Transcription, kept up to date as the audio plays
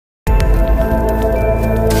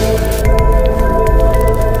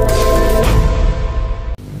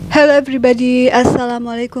everybody,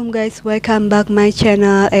 assalamualaikum guys, welcome back my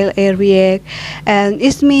channel LA React, and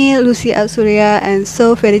it's me Lusi Alsurya, and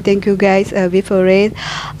so very thank you guys. Before it,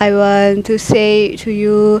 I want to say to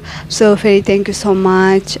you, so very thank you so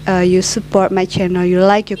much. You support my channel, you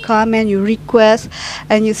like, you comment, you request,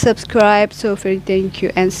 and you subscribe, so very thank you.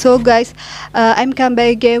 And so guys, I'm come back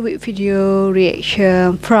again with video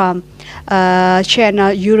reaction from channel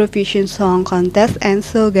Eurovision Song Contest. And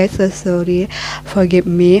so guys, so sorry, forgive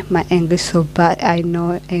me, my English so bad, I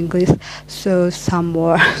know English so some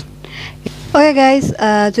word. Okay guys,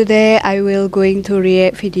 today I will going to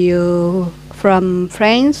react video from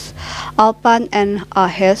France, Alvan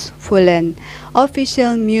Ahez Fulenn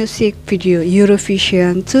official music video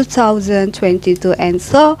Eurovision 2022. And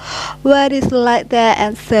so what is like that?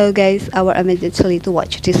 And so guys, I will immediately to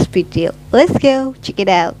watch this video. Let's go check it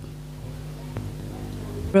out.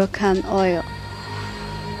 Broken oil.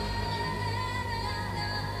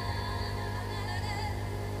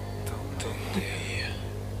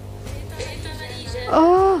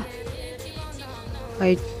 Oh,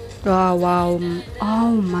 wow,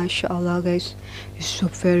 oh mashallah guys, it's so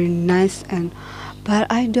very nice. And but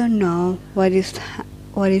I don't know what is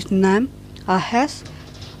name. Ahez,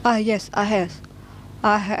 yes, Ahez,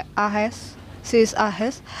 she's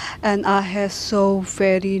Ahez, and Ahez so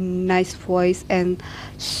very nice voice, and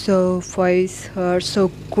so voice her so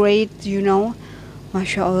great,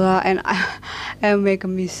 mashallah. And and make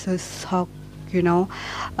me so shocked,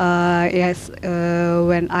 yes,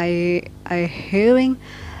 when I hearing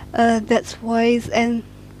that voice, and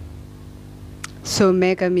so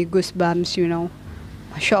make me goosebumps,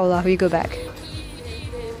 mashallah. We go back.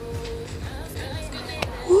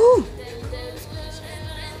 Woo.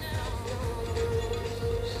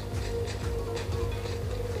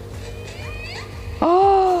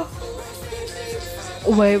 Oh,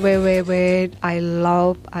 wait, I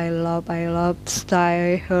love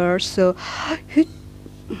style her, so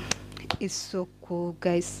it's so cool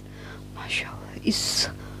guys, mashallah. It's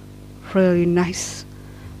really nice,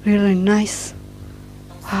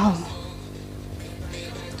 wow.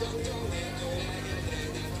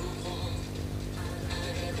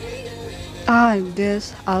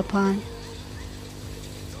 This Alvan.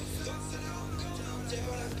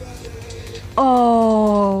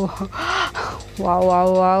 Oh,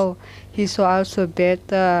 wow, he's also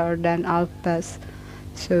better than Alpas.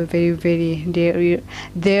 So very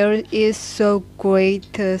there is so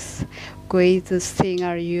greatest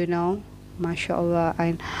singer, mashallah.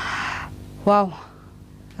 And wow,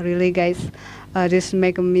 really guys, this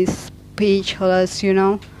make me speechless,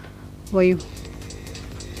 Why?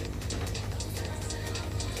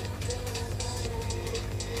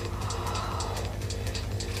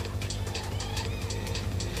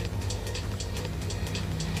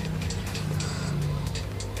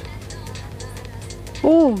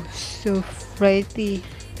 Oh, so pretty.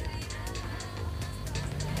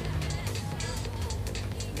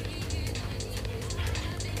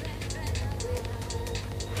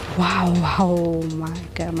 Wow, my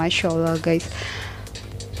god, mashallah guys.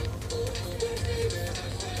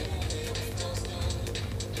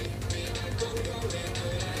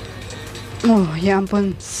 Oh ya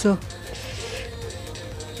ampun, so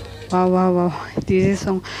wow, this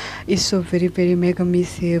song is so very make me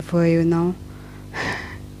silver,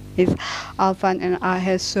 It's Alvan and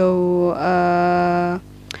Ahez, so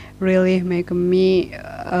really make me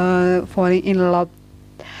falling in love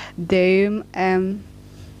them. And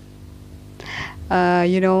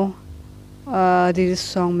this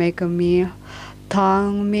song make me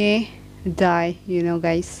tongue me die,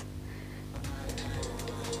 guys.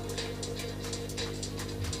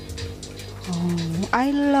 Oh,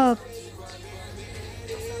 I love.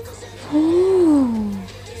 Ooh.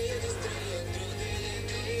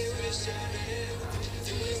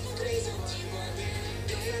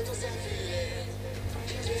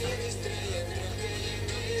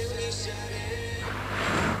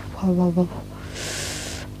 Wow.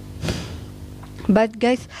 But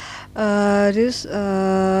guys, this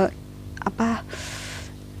apa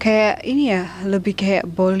kayak ini ya, lebih kayak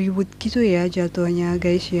Bollywood gitu ya jatuhnya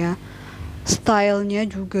guys ya, stylenya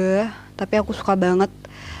juga. Tapi aku suka banget.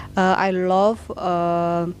 I love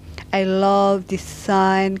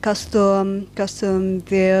design, custom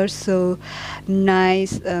there, so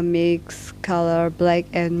nice, mix color black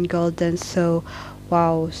and golden. So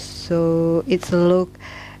wow, so it's look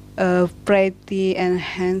pretty and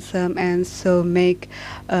handsome, and so make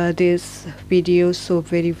this video so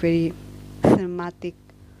very cinematic,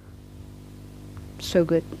 so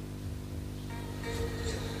good,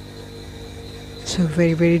 so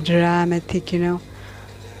very dramatic,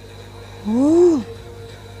 Ooh.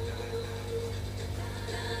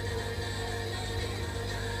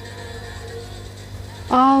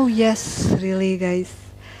 Oh yes, really guys.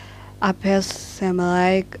 Apes sama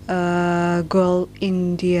like girl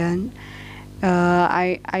Indian.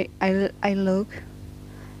 I look.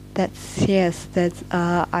 That's yes. That's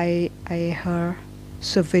I heard.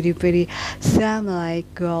 So very same like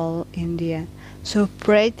girl Indian. So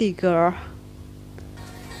pretty girl.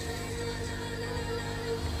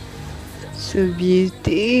 So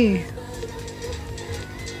beauty.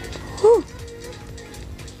 Whew.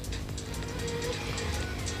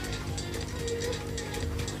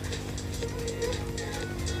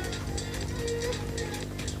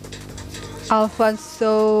 Alvan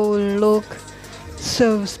so look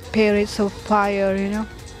so spirit so fire, you know.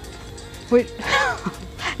 Wait,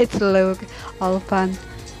 it's look Alvan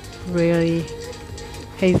really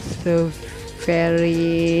he's so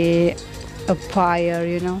very a fire,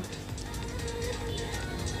 you know.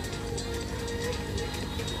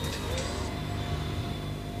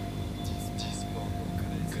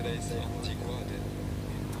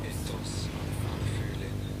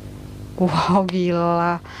 Wow,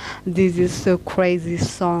 gila, this is so crazy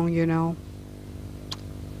song, you know.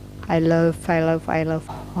 I love.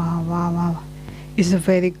 Wow. It's a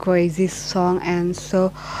very crazy song, and so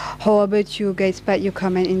how about you guys? But you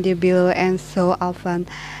comment in the below, and so Alvan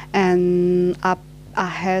and up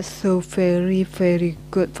has so very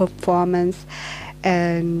good performance,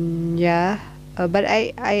 and yeah. But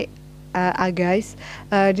guys,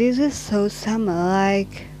 this is so similar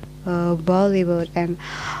like Bollywood, and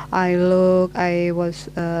I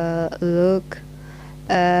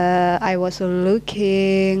was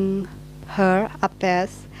looking her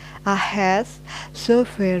Apes Ahez so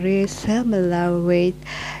very similar with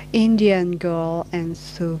Indian girl and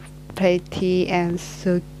so pretty and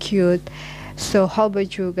so cute. So how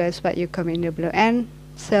about you guys? But you comment in the below. And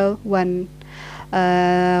so one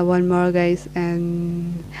more guys,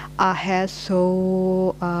 and I had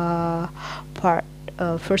so part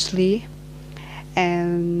firstly,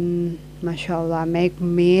 and mashallah make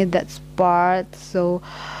me that part so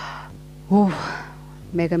whew,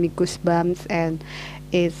 make me goosebumps, and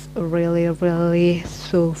it's really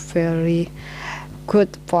so very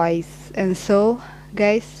good voice. And so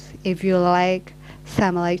guys, if you like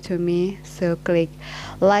sama like to me, so click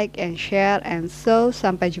like and share, and so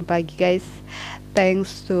sampai jumpa lagi guys.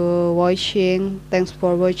 Thanks for watching,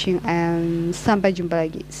 and sampai jumpa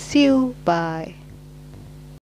lagi. See you, bye.